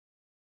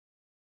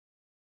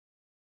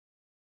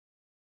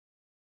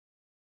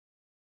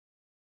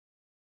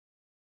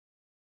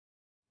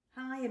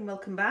Hi and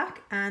welcome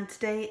back, and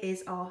today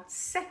is our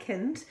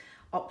second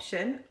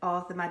option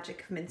of the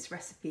magic of mince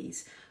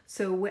recipes.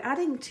 So we're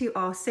adding to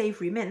our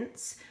savoury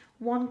mince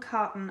 1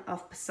 carton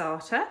of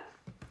passata,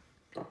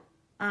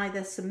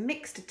 either some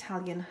mixed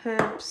Italian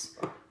herbs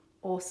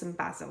or some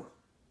basil.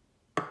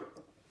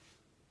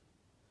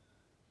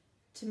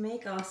 To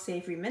make our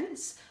savoury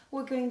mince,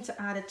 we're going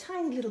to add a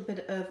tiny little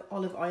bit of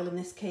olive oil, in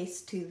this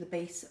case, to the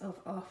base of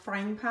our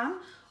frying pan,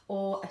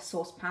 or a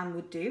saucepan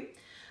would do.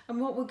 And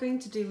what we're going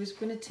to do is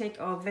we're going to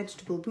take our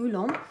vegetable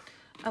bouillon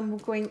and we're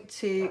going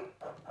to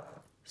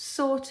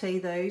saute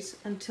those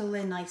until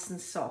they're nice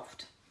and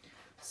soft.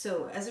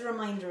 So as a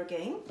reminder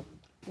again,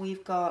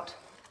 we've got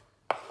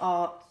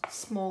our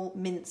small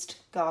minced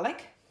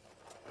garlic.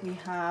 We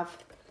have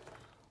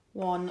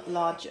 1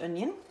 large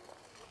onion,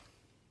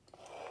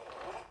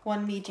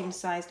 1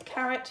 medium-sized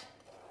carrot,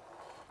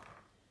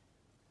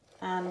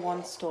 and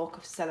 1 stalk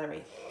of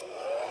celery.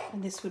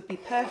 And this would be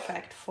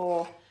perfect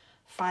for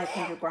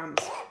 500 grams.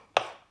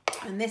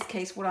 In this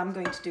case, what I'm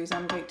going to do is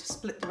I'm going to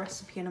split the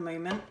recipe in a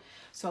moment,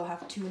 so I'll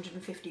have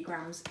 250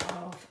 grams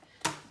of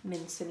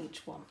mince in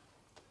each one.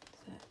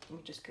 So let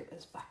me just get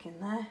this back in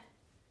there.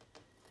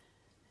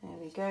 There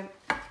we go.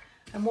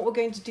 And what we're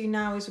going to do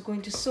now is we're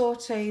going to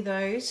saute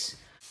those.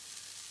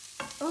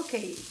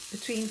 Okay,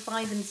 between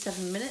 5 and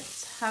 7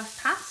 minutes have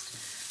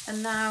passed,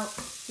 and now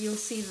you'll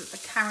see that the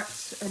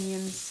carrots,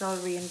 onions,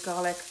 celery and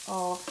garlic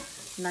are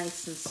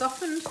nice and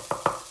softened.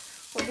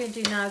 What we're going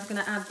to do now is we're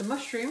going to add the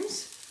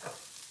mushrooms.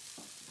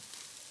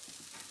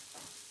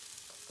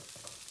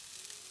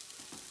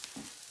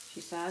 She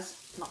says,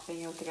 not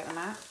being able to get them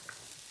out.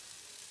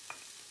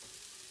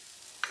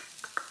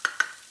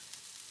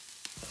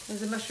 As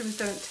the mushrooms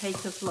don't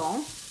take as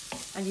long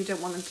and you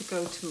don't want them to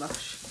go to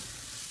mush.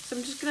 So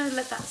I'm just going to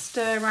let that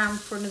stir around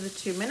for another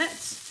 2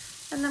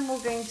 minutes, and then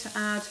we're going to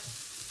add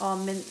our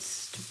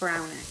mince to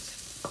brown it.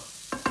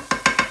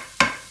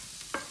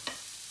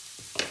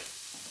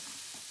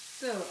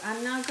 So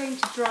I'm now going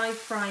to dry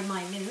fry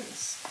my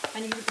mince,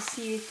 and you can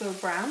see it go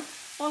brown.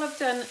 All I've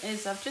done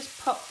is I've just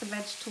popped the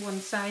veg to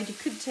one side. You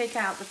could take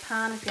out the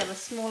pan if you have a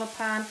smaller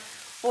pan,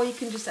 or you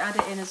can just add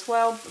it in as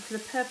well. But for the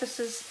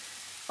purposes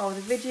of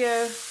the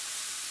video,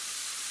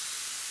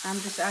 I'm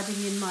just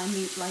adding in my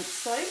meat like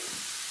so.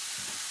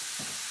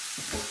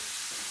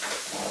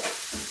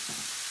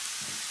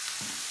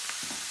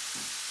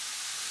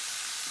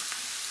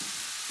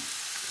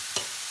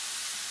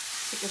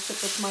 Pick this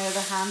up with my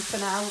other hand for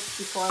now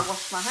before I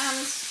wash my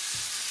hands.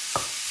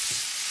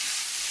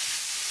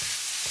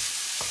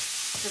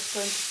 Just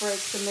going to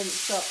break the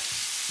mince up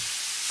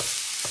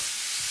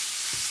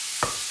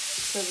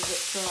so that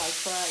it's dry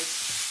fried.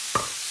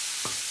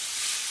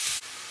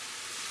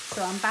 So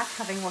I'm back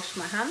having washed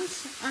my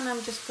hands, and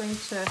I'm just going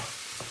to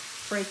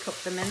break up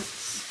the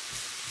mince.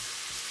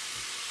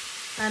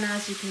 And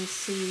as you can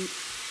see,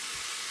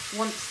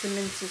 once the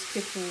mince is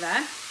cooking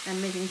there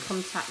and making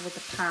contact with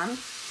the pan,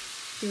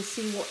 you'll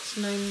see what's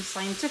known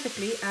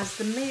scientifically as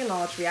the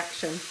Maillard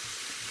reaction.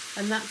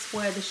 And that's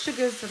where the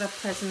sugars that are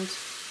present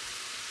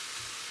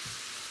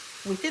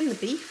within the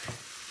beef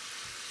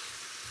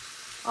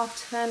are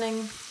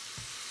turning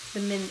the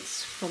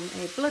mince from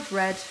a blood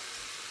red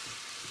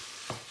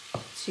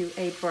to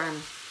a brown.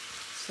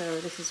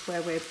 So this is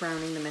where we're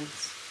browning the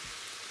mince.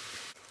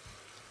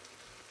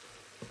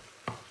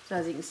 So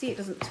as you can see, it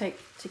doesn't take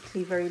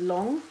particularly very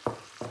long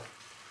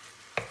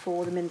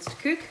for the mince to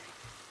cook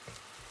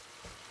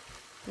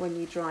when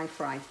you dry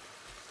fry.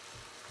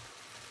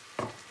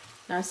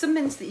 Now, some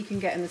mince that you can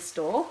get in the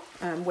store,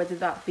 whether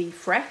that be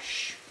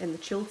fresh in the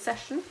chilled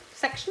section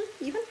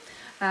even,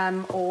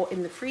 or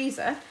in the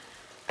freezer,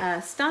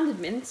 standard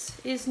mince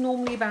is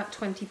normally about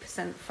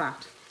 20%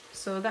 fat.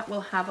 So that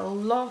will have a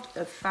lot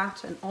of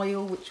fat and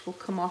oil which will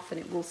come off and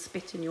it will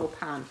spit in your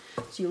pan.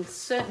 So you'll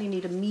certainly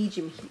need a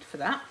medium heat for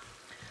that.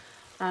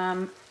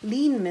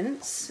 Lean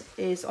mince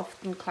is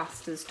often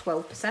classed as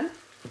 12%,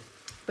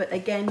 but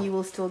again, you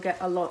will still get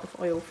a lot of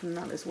oil from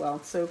that as well.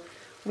 So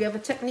we have a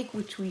technique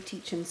which we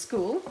teach in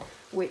school,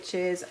 which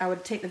is I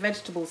would take the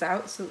vegetables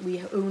out so that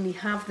we only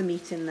have the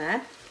meat in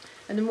there.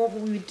 And then what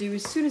we would do,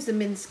 as soon as the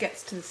mince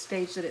gets to the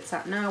stage that it's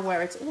at now,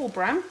 where it's all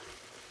brown,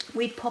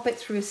 we'd pop it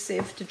through a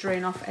sieve to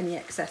drain off any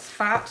excess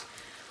fat,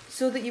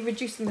 so that you're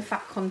reducing the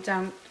fat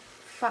content,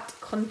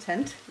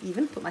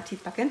 even, put my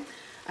teeth back in,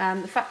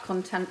 the fat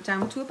content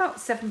down to about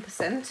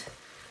 7%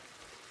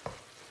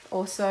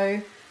 or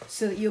so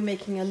that you're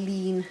making a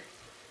lean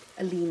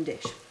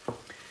dish.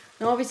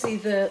 Now obviously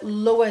the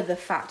lower the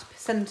fat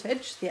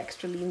percentage, the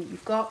extra lean that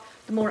you've got,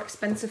 the more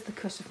expensive the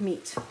cut of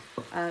meat.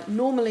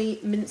 Normally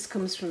mince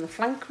comes from the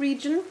flank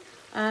region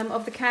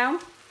of the cow,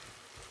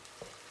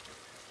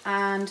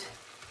 and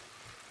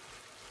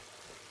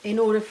in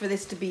order for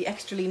this to be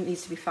extra lean, it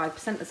needs to be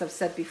 5%, as I've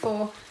said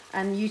before,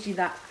 and usually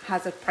that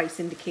has a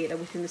price indicator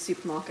within the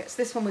supermarkets.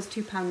 This one was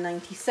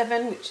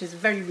 £2.97, which is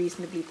very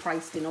reasonably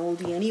priced in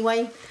Aldi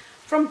anyway,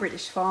 from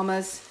British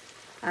farmers,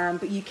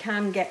 but you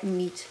can get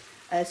meat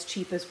as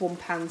cheap as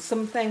 £1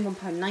 something,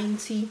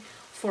 £1.90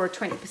 for a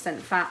 20%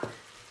 fat.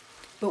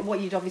 but what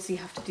you'd obviously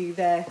have to do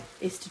there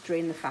is to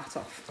drain the fat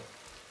off.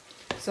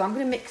 So I'm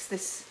going to mix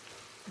this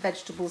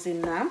vegetables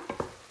in now.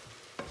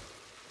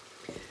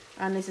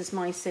 And this is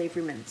my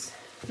savoury mince.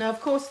 Now,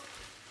 of course,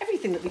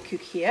 everything that we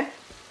cook here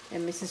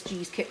in Mrs.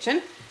 G's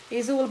kitchen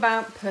is all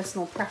about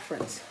personal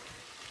preference.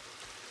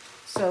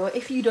 So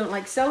if you don't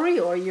like celery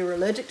or you're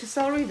allergic to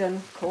celery, then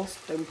of course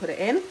don't put it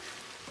in.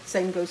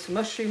 Same goes for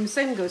mushrooms,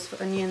 same goes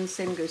for onions,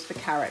 same goes for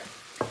carrot.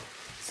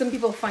 Some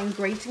people find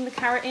grating the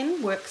carrot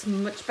in works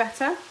much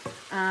better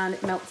and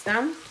it melts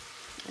down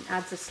and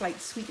adds a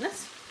slight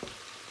sweetness.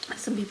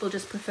 Some people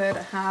just prefer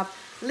to have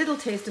a little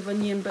taste of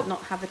onion but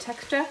not have the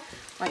texture,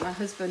 like my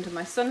husband and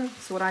my son.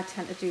 So what I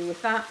tend to do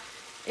with that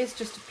is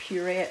just to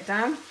puree it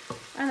down,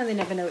 and then they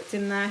never know it's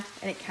in there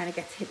and it kind of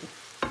gets hidden.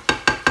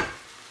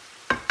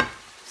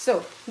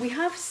 So we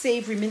have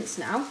savoury mince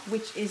now,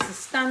 which is the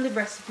standard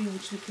recipe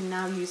which we can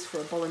now use for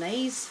a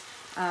Bolognese,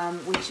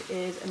 which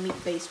is a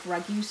meat-based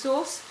ragu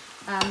sauce,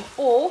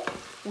 or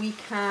we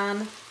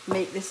can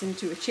make this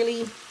into a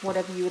chili,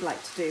 whatever you would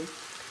like to do.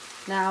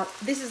 Now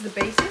this is the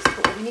basis,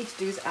 but what we need to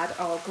do is add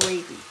our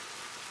gravy.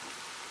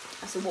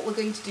 So what we're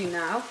going to do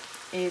now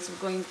is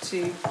we're going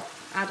to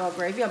add our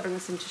gravy. I'll bring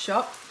this into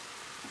shot.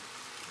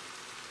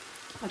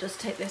 I'll just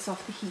take this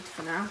off the heat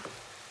for now,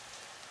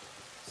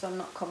 so I'm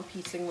not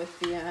competing with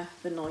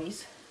the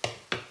noise.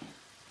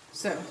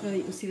 So, whether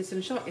you can see this in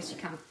a shot, yes you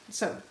can.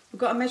 So, we've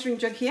got a measuring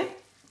jug here.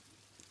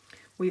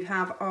 We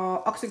have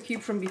our oxo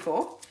cube from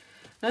before.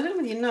 Now, I don't know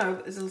whether you know,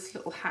 but there's this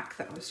little hack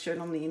that I was shown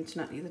on the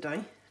internet the other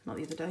day. Not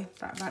the other day,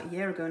 about a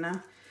year ago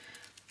now.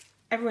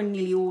 Everyone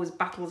nearly always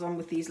battles on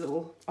with these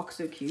little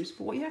oxo cubes,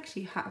 but what you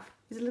actually have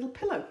is a little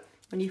pillow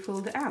when you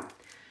fold it out.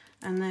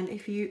 And then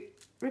if you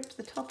rip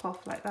the top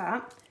off like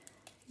that,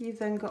 you've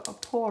then got a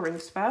pouring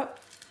spout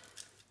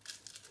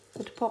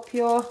to pop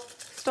your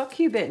stock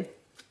cube in.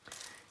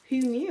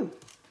 Who knew?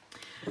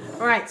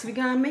 Alright, so we're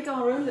going to make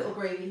our own little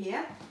gravy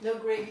here. No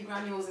gravy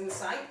granules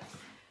inside.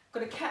 I've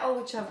got a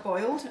kettle which I've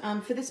boiled,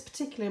 and for this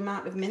particular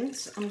amount of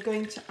mince, I'm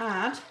going to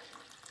add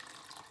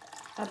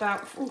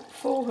about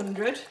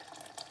 400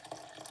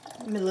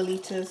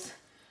 millilitres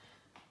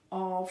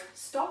of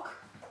stock.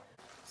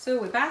 So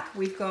we're back.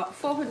 We've got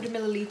 400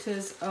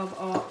 millilitres of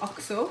our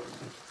oxo,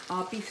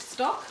 our beef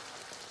stock,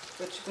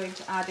 which we're going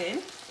to add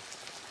in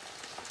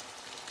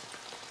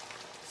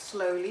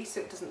slowly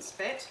so it doesn't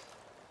spit.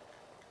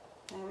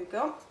 There we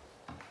go.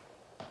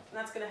 And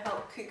that's going to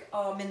help cook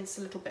our mince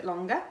a little bit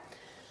longer.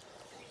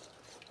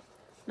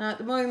 Now at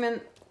the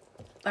moment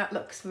that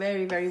looks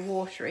very, very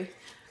watery,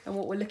 and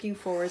what we're looking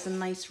for is a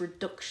nice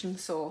reduction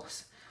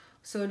sauce.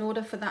 So in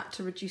order for that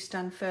to reduce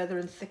down further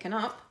and thicken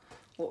up,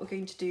 what we're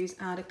going to do is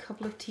add a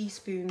couple of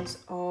teaspoons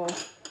of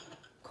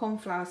corn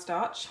flour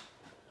starch.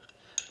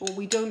 What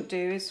we don't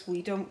do is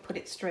we don't put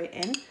it straight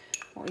in.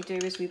 What we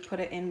do is we put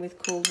it in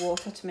with cold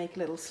water to make a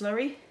little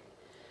slurry,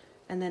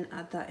 and then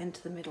add that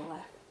into the middle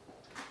there.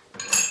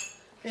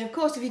 And of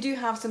course, if you do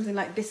have something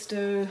like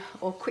Bisto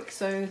or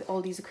Quixo,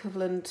 all these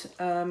equivalent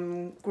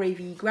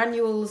gravy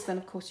granules, then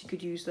of course you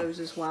could use those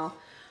as well.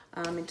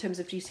 In terms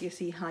of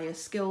GCSE higher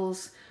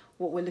skills,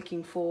 what we're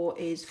looking for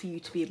is for you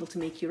to be able to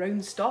make your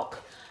own stock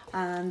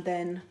and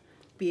then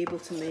be able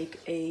to make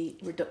a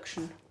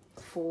reduction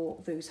for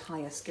those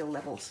higher skill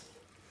levels.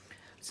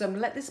 So I'm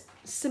going to let this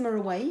simmer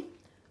away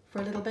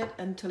for a little bit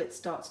until it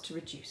starts to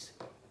reduce.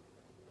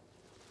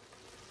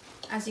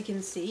 As you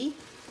can see,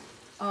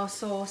 our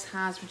sauce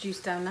has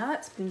reduced down now.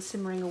 It's been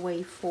simmering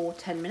away for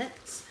 10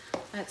 minutes.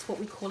 That's what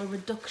we call a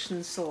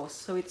reduction sauce.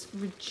 So it's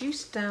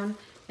reduced down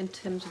in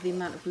terms of the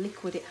amount of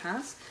liquid it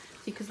has,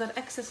 because that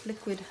excess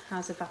liquid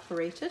has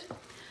evaporated.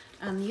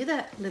 And the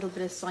other little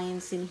bit of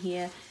science in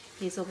here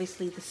is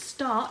obviously the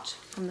starch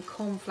from the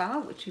corn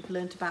flour, which we've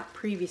learnt about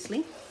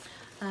previously,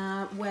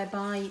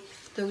 whereby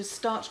those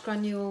starch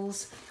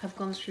granules have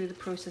gone through the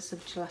process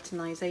of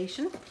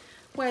gelatinization,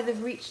 where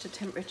they've reached a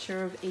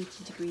temperature of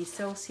 80 degrees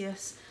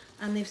Celsius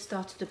and they've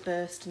started to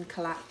burst and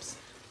collapse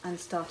and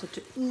started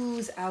to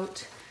ooze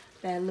out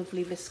their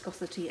lovely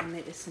viscosity and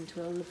make this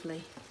into a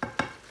lovely,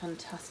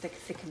 fantastic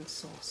thickened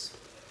sauce.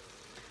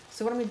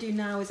 So what I'm going to do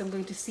now is I'm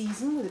going to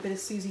season with a bit of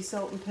Susie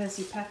salt and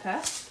Percy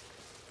pepper.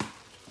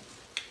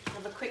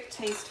 Have a quick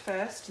taste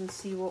first and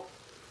see what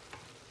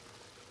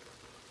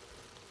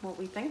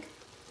we think.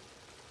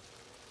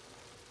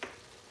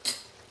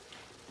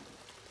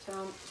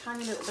 So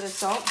tiny little bit of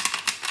salt,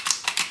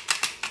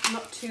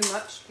 not too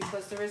much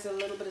because there is a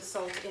little bit of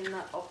salt in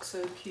that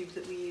oxo cube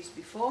that we used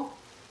before.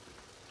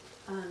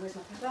 And where's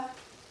my pepper?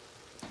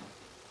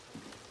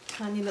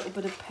 Tiny little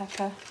bit of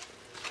pepper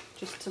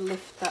just to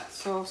lift that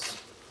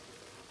sauce.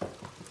 A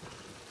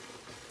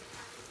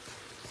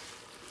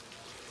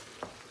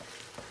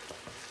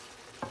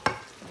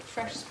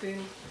fresh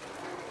spoon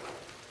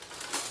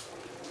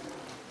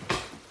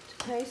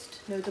to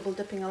taste, no double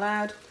dipping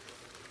allowed.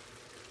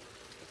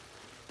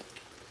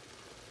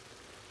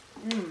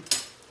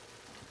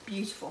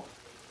 Beautiful.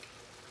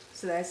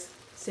 So there's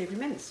savoury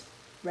mince,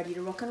 ready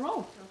to rock and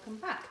roll. Welcome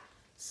back.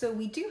 So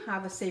we do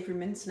have a savoury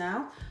mince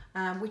now,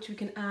 which we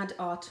can add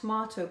our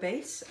tomato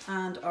base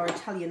and our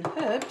Italian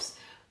herbs,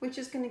 which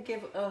is going to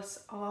give us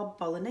our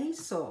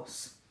Bolognese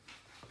sauce.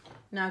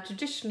 Now,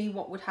 traditionally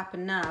what would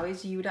happen now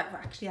is you would have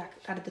actually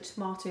added the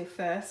tomato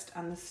first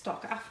and the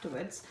stock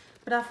afterwards,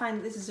 but I find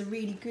that this is a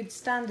really good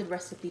standard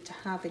recipe to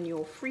have in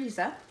your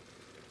freezer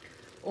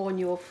or in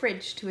your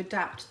fridge to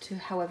adapt to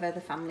however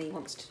the family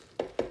wants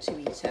to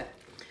eat it.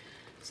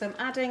 So I'm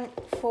adding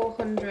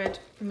 400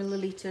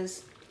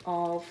 millilitres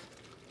of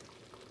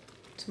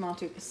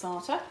tomato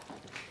passata.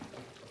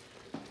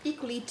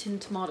 Equally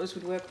tinned tomatoes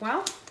would work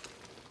well.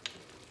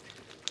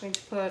 I'm going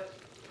to put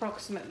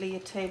approximately a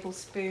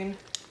tablespoon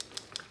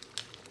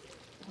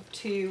or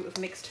 2 of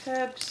mixed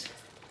herbs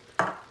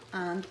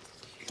and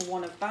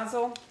 1 of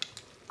basil.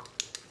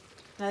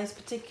 Now this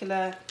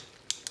particular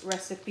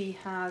recipe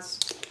has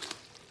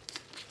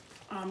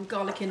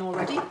garlic in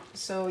already,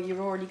 so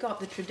you've already got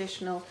the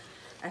traditional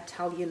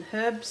Italian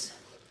herbs.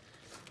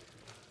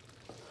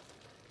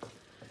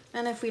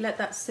 And if we let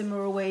that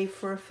simmer away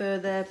for a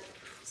further,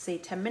 say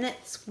 10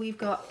 minutes, we've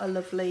got a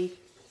lovely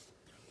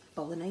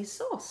Bolognese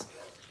sauce.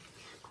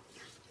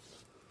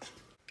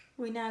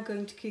 We're now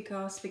going to cook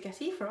our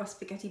spaghetti for our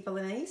spaghetti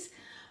bolognese.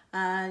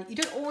 You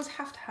don't always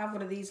have to have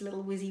one of these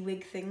little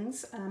WYSIWYG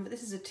things, but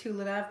this is a tool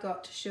that I've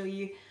got to show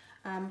you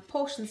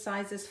portion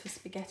sizes for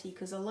spaghetti,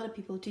 because a lot of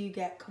people do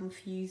get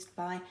confused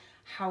by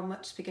how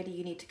much spaghetti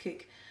you need to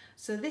cook.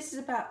 So this is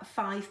about a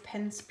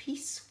 5p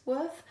piece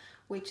worth,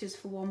 which is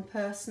for 1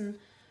 person,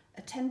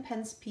 a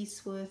 10p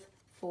piece worth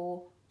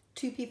for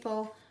 2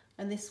 people,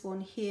 and this one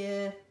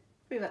here,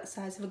 probably about the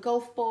size of a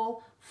golf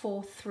ball,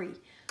 for 3.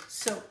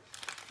 So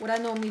what I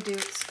normally do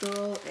at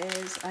school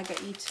is I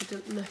get you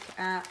to look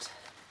at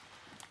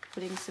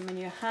putting some in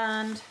your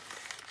hand,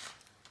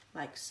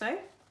 like so,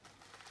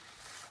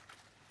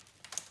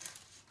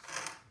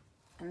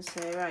 and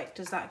say, right,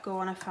 does that go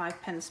on a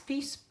 5p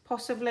piece?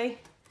 Possibly.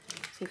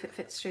 See if it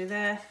fits through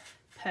there.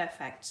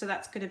 Perfect. So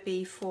that's going to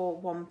be for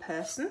 1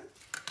 person.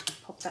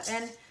 Pop that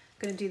in.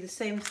 Going to do the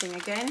same thing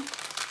again.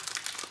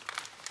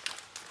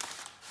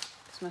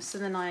 So my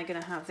son and I are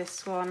going to have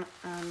this one,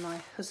 and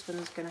my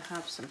husband's going to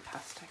have some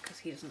pasta because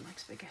he doesn't like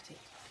spaghetti.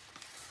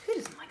 Who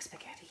doesn't like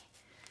spaghetti?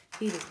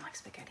 He doesn't like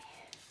spaghetti.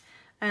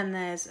 And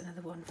there's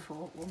another one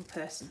for 1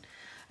 person.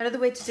 Another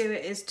way to do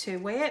it is to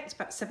weigh it. It's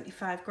about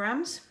 75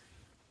 grams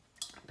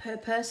per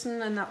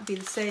person, and that would be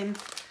the same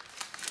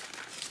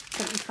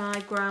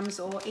 75 grams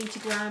or 80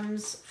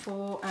 grams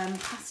for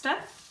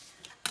pasta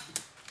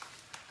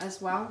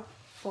as well,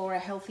 for a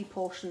healthy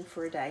portion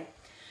for a day.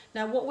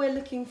 Now what we're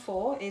looking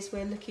for is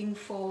we're looking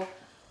for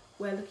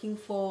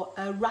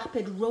a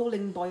rapid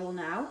rolling boil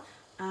now,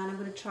 and I'm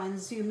going to try and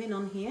zoom in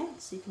on here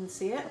so you can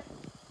see it.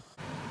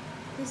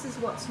 This is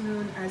what's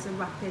known as a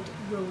rapid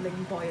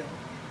rolling boil.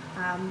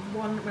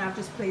 One, when I've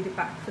just played it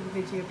back for the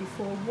video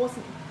before,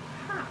 wasn't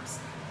perhaps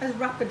as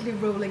rapidly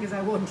rolling as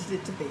I wanted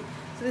it to be.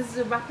 So this is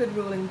a rapid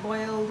rolling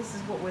boil. This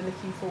is what we're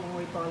looking for when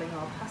we're boiling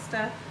our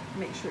pasta.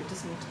 Make sure it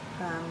doesn't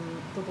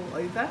bubble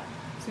over.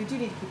 So we do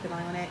need to keep an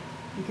eye on it.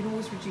 You can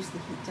always reduce the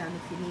heat down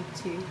if you need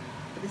to,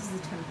 but this is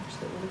the temperature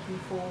that we're looking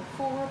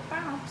for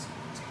about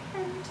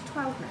 10 to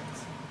 12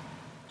 minutes.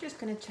 Just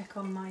going to check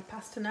on my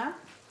pasta now.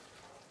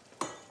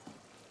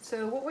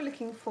 So what we're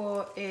looking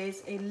for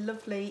is a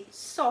lovely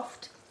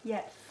soft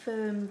yet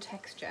firm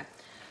texture.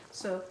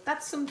 So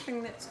that's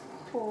something that's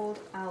called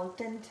al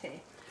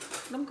dente.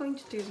 What I'm going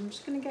to do is I'm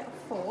just going to get a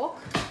fork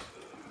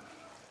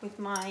with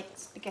my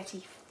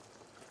spaghetti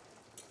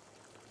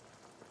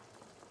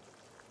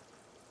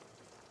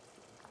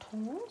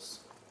tongs,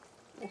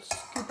 or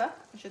scuba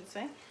I should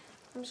say.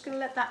 I'm just going to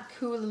let that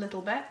cool a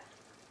little bit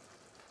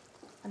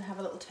and have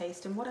a little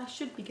taste, and what I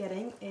should be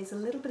getting is a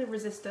little bit of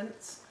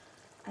resistance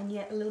and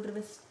yet a little bit of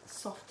a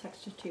soft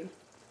texture too.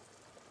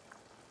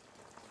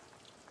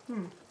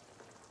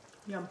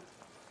 Yum.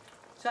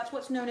 So that's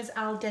what's known as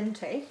al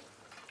dente,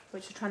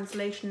 which the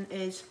translation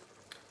is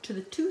to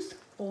the tooth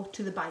or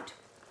to the bite.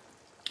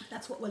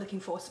 That's what we're looking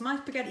for. So my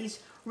spaghetti's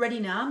ready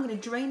now. I'm going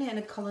to drain it in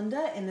a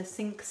colander in the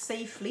sink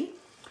safely,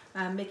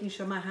 making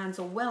sure my hands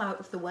are well out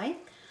of the way.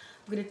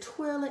 I'm going to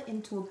twirl it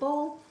into a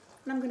bowl,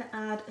 and I'm going to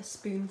add a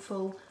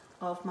spoonful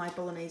of my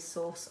Bolognese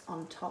sauce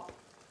on top.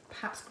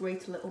 Perhaps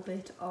grate a little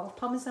bit of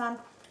Parmesan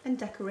and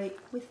decorate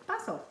with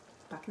basil.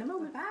 Back in a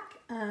moment. We're back,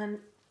 and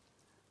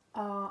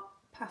our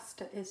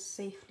pasta is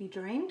safely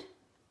drained.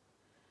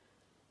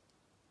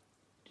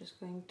 Just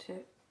going to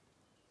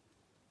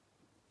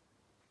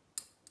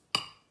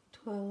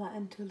twirl that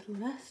into a little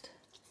nest.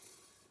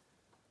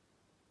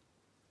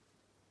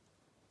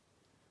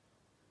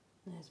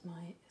 There's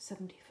my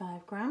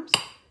 75 grams.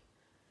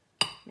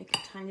 Make a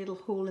tiny little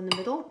hole in the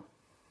middle.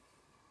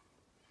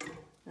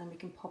 Then we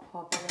can pop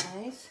our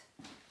bolognese.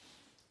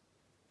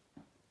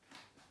 There's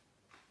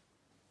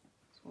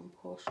 1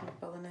 portion of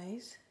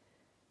bolognese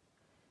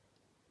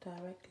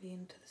directly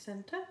into the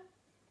centre.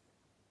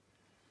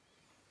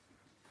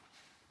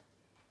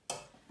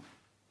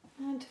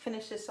 And to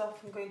finish this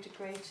off, I'm going to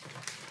grate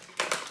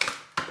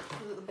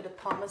a little bit of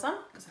Parmesan,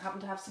 because I happen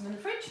to have some in the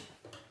fridge.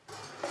 I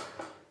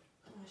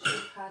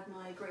should have had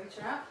my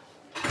grater out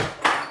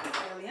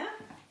earlier.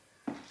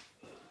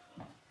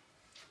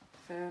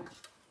 So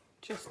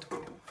just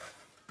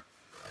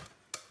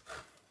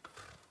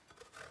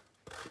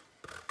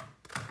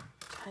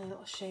tiny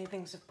little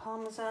shavings of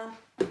parmesan,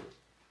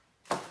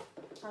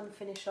 and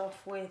finish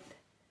off with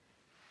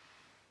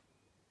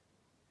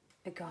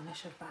a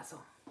garnish of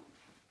basil.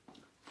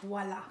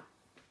 Voila!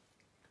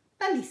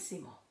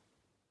 Bellissimo!